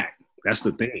get back. That's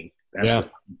the thing. I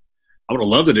would have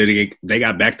loved it. They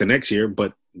got back the next year,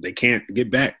 but they can't get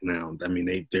back now. I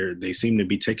mean, they seem to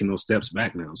be taking those steps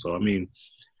back now. So I mean,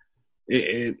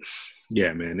 it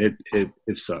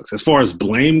sucks. As far as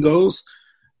blame goes,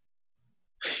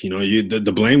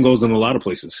 the blame goes in a lot of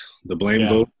places. The blame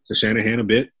goes to Shanahan a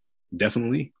bit,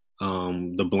 definitely.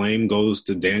 The blame goes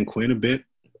to Dan Quinn a bit.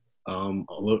 In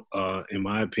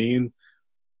my opinion,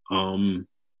 the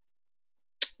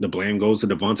blame goes to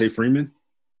Devontae Freeman.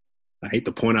 I hate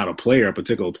to point out a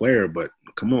particular player, but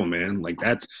come on, man. Like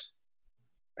that's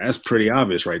pretty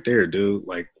obvious right there, dude.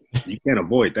 Like you can't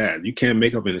avoid that. You can't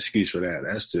make up an excuse for that.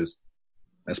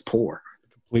 That's poor.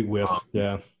 Complete whiff.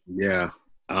 Yeah.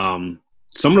 Some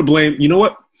of the blame, you know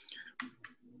what?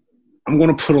 I'm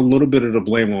going to put a little bit of the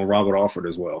blame on Robert Alford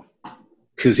as well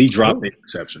because he dropped the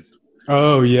interception.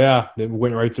 Oh, yeah. It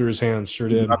went right through his hands. Sure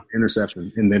did.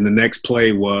 Interception. And then the next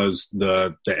play was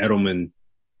the Edelman.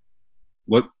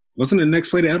 What wasn't the next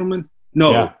play to Edelman?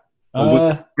 No.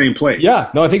 Yeah. Same play. Yeah.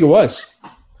 No, I think it was.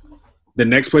 The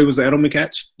next play was the Edelman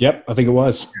catch? Yep, I think it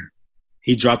was.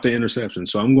 He dropped the interception.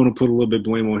 So I'm going to put a little bit of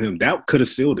blame on him. That could have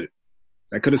sealed it.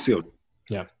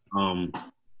 Yeah.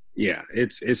 Yeah,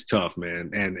 it's tough,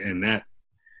 man. And that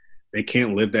they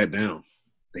can't live that down.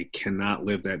 They cannot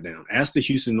live that down. Ask the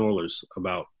Houston Oilers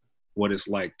about what it's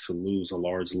like to lose a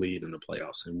large lead in the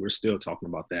playoffs, and we're still talking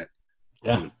about that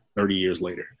 30 years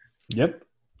later. Yep.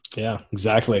 Yeah,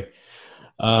 exactly.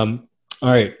 All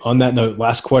right, on that note,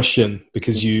 last question,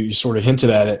 because you sort of hinted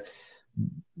at it.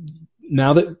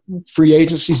 Now that free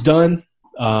agency's done,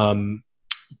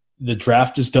 the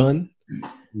draft is done,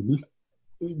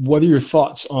 what are your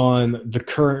thoughts on the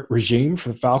current regime for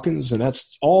the Falcons? And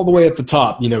that's all the way at the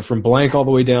top, from Blank all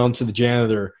the way down to the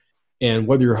janitor. And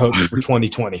what are your hopes for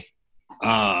 2020?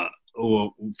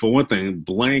 Well, for one thing,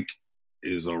 Blank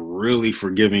is a really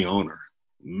forgiving owner.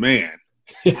 Man.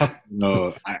 Yeah.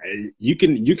 You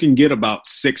can get about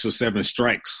 6 or 7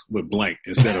 strikes with Blank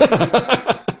instead of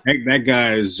that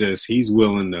guy is just, he's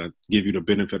willing to give you the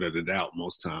benefit of the doubt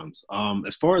most times.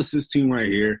 As far as this team right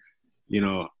here,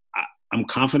 I'm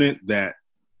confident that,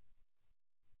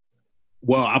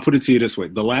 well, I'll put it to you this way.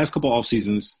 The last couple off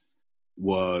seasons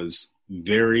was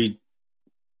very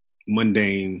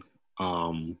mundane.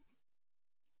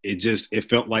 It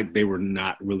felt like they were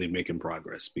not really making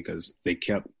progress because they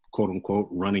kept, quote unquote,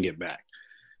 running it back.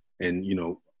 And,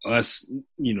 us,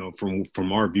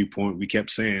 from our viewpoint, we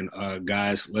kept saying,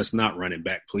 guys, let's not run it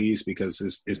back, please,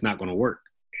 because it's not going to work.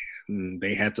 And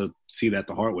they had to see that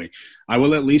the hard way. I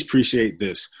will at least appreciate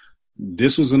this.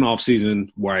 This was an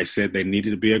offseason where I said they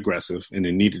needed to be aggressive, and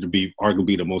it needed to be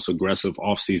arguably the most aggressive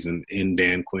offseason in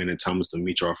Dan Quinn and Thomas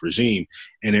Dimitroff regime,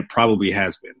 and it probably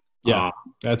has been. Yeah,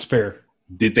 that's fair.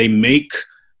 Did they make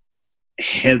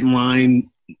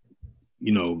headline,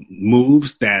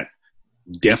 moves that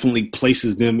definitely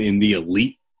places them in the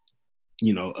elite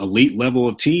level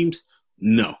of teams?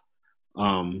 No.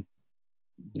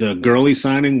 The Gurley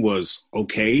signing was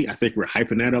okay. I think we're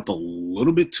hyping that up a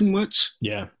little bit too much.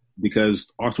 Yeah.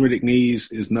 Because arthritic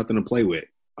knees is nothing to play with.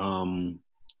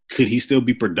 Could he still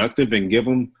be productive and give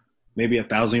them maybe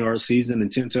 1,000-yard season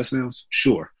and 10 touchdowns,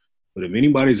 sure. But if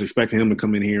anybody's expecting him to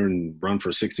come in here and run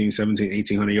for 16, 17,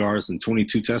 1,800 yards and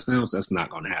 22 touchdowns, that's not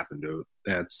going to happen, dude.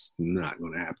 That's not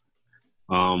going to happen.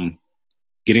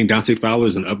 Getting Dante Fowler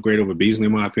is an upgrade over Beasley,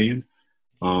 in my opinion.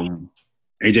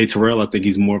 AJ Terrell, I think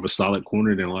he's more of a solid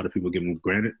corner than a lot of people give him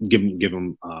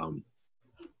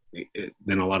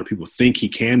than a lot of people think he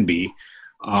can be.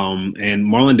 And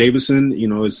Marlon Davidson,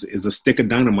 is a stick of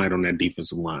dynamite on that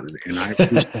defensive line, and I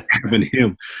appreciate having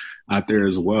him out there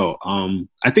as well.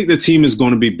 I think the team is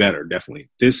going to be better,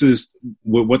 definitely. This is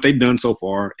what they've done so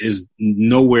far is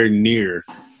nowhere near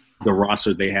the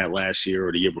roster they had last year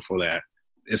or the year before that.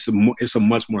 It's a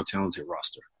much more talented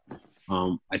roster.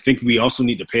 I think we also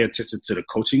need to pay attention to the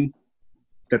coaching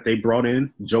that they brought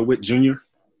in. Joe Witt Jr.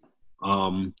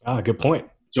 Good point.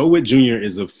 Joe Witt Jr.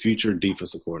 is a future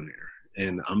defensive coordinator.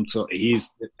 And I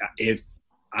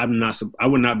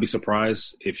would not be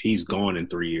surprised if he's gone in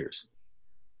 3 years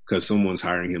because someone's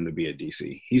hiring him to be a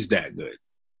DC. He's that good.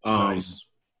 Nice.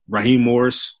 Raheem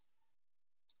Morris,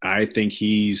 I think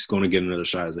he's going to get another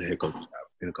shot as a head coach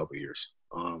in a couple of years.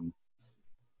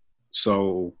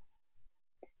 So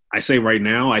I say right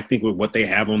now, I think with what they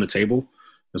have on the table,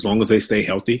 as long as they stay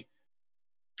healthy,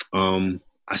 I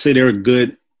say they're a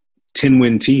good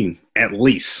 10-win team, at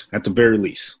the very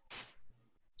least.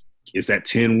 Is that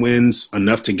 10 wins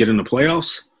enough to get in the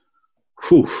playoffs?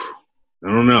 Whew, I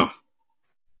don't know.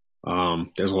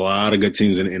 There's a lot of good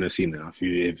teams in the NFC now.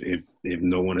 If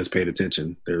no one has paid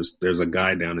attention, there's a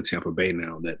guy down in Tampa Bay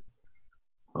now that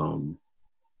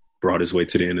brought his way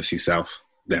to the NFC South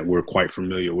that we're quite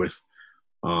familiar with.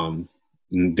 And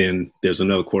then there's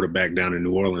another quarterback down in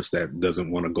New Orleans that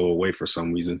doesn't want to go away for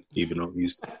some reason, even though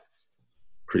he's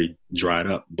pretty dried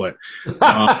up. But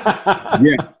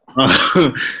yeah.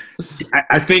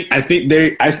 I think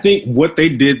what they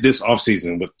did this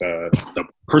offseason with the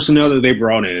personnel that they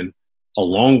brought in,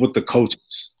 along with the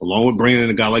coaches, along with bringing in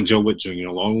a guy like Joe Witt Jr.,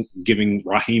 along with giving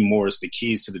Raheem Morris the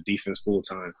keys to the defense full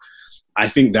time, I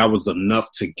think that was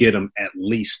enough to get them at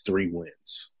least 3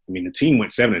 wins. I mean, the team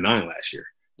went 7-9 last year.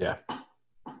 Yeah,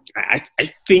 I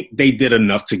think they did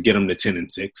enough to get them to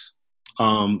 10-6.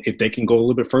 If they can go a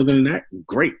little bit further than that,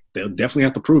 great. They'll definitely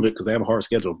have to prove it because they have a hard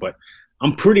schedule. But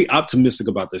I'm pretty optimistic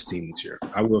about this team this year.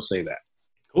 I will say that.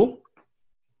 Cool.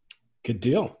 Good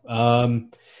deal.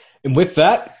 And with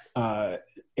that,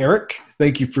 Eric,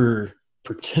 thank you for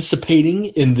participating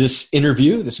in this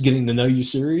interview, this Getting to Know You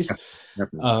series.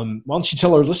 Why don't you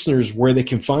tell our listeners where they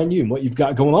can find you and what you've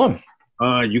got going on?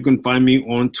 You can find me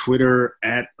on Twitter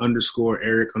at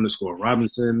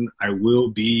 @Eric_Robinson. I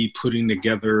will be putting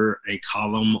together a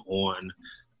column on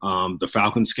the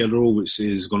Falcons schedule, which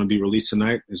is going to be released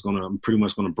tonight. I'm pretty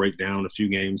much going to break down a few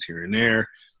games here and there.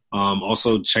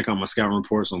 Also, check out my scouting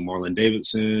reports on Marlon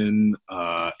Davidson,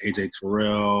 AJ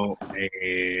Terrell,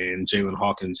 and Jalen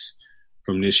Hawkins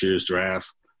from this year's draft.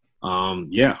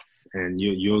 Yeah, and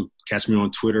you'll catch me on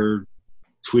Twitter,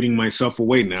 tweeting myself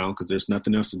away now because there's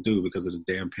nothing else to do because of the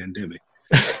damn pandemic.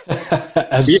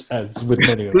 as with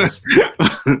many of us.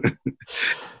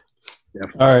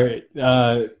 All right.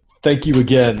 Thank you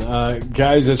again.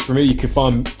 Guys, as for me, you can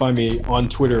find me on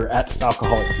Twitter at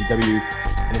FalcoholicTW.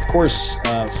 And, of course,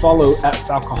 follow at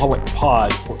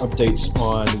FalcoholicPod for updates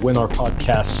on when our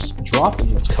podcasts drop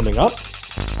and what's coming up.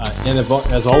 And as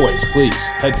always, please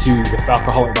head to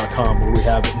thefalcoholic.com where we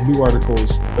have new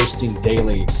articles posting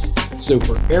daily. So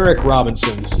for Eric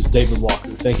Robinson, this is David Walker.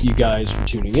 Thank you guys for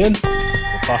tuning in.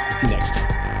 We'll talk with you next time.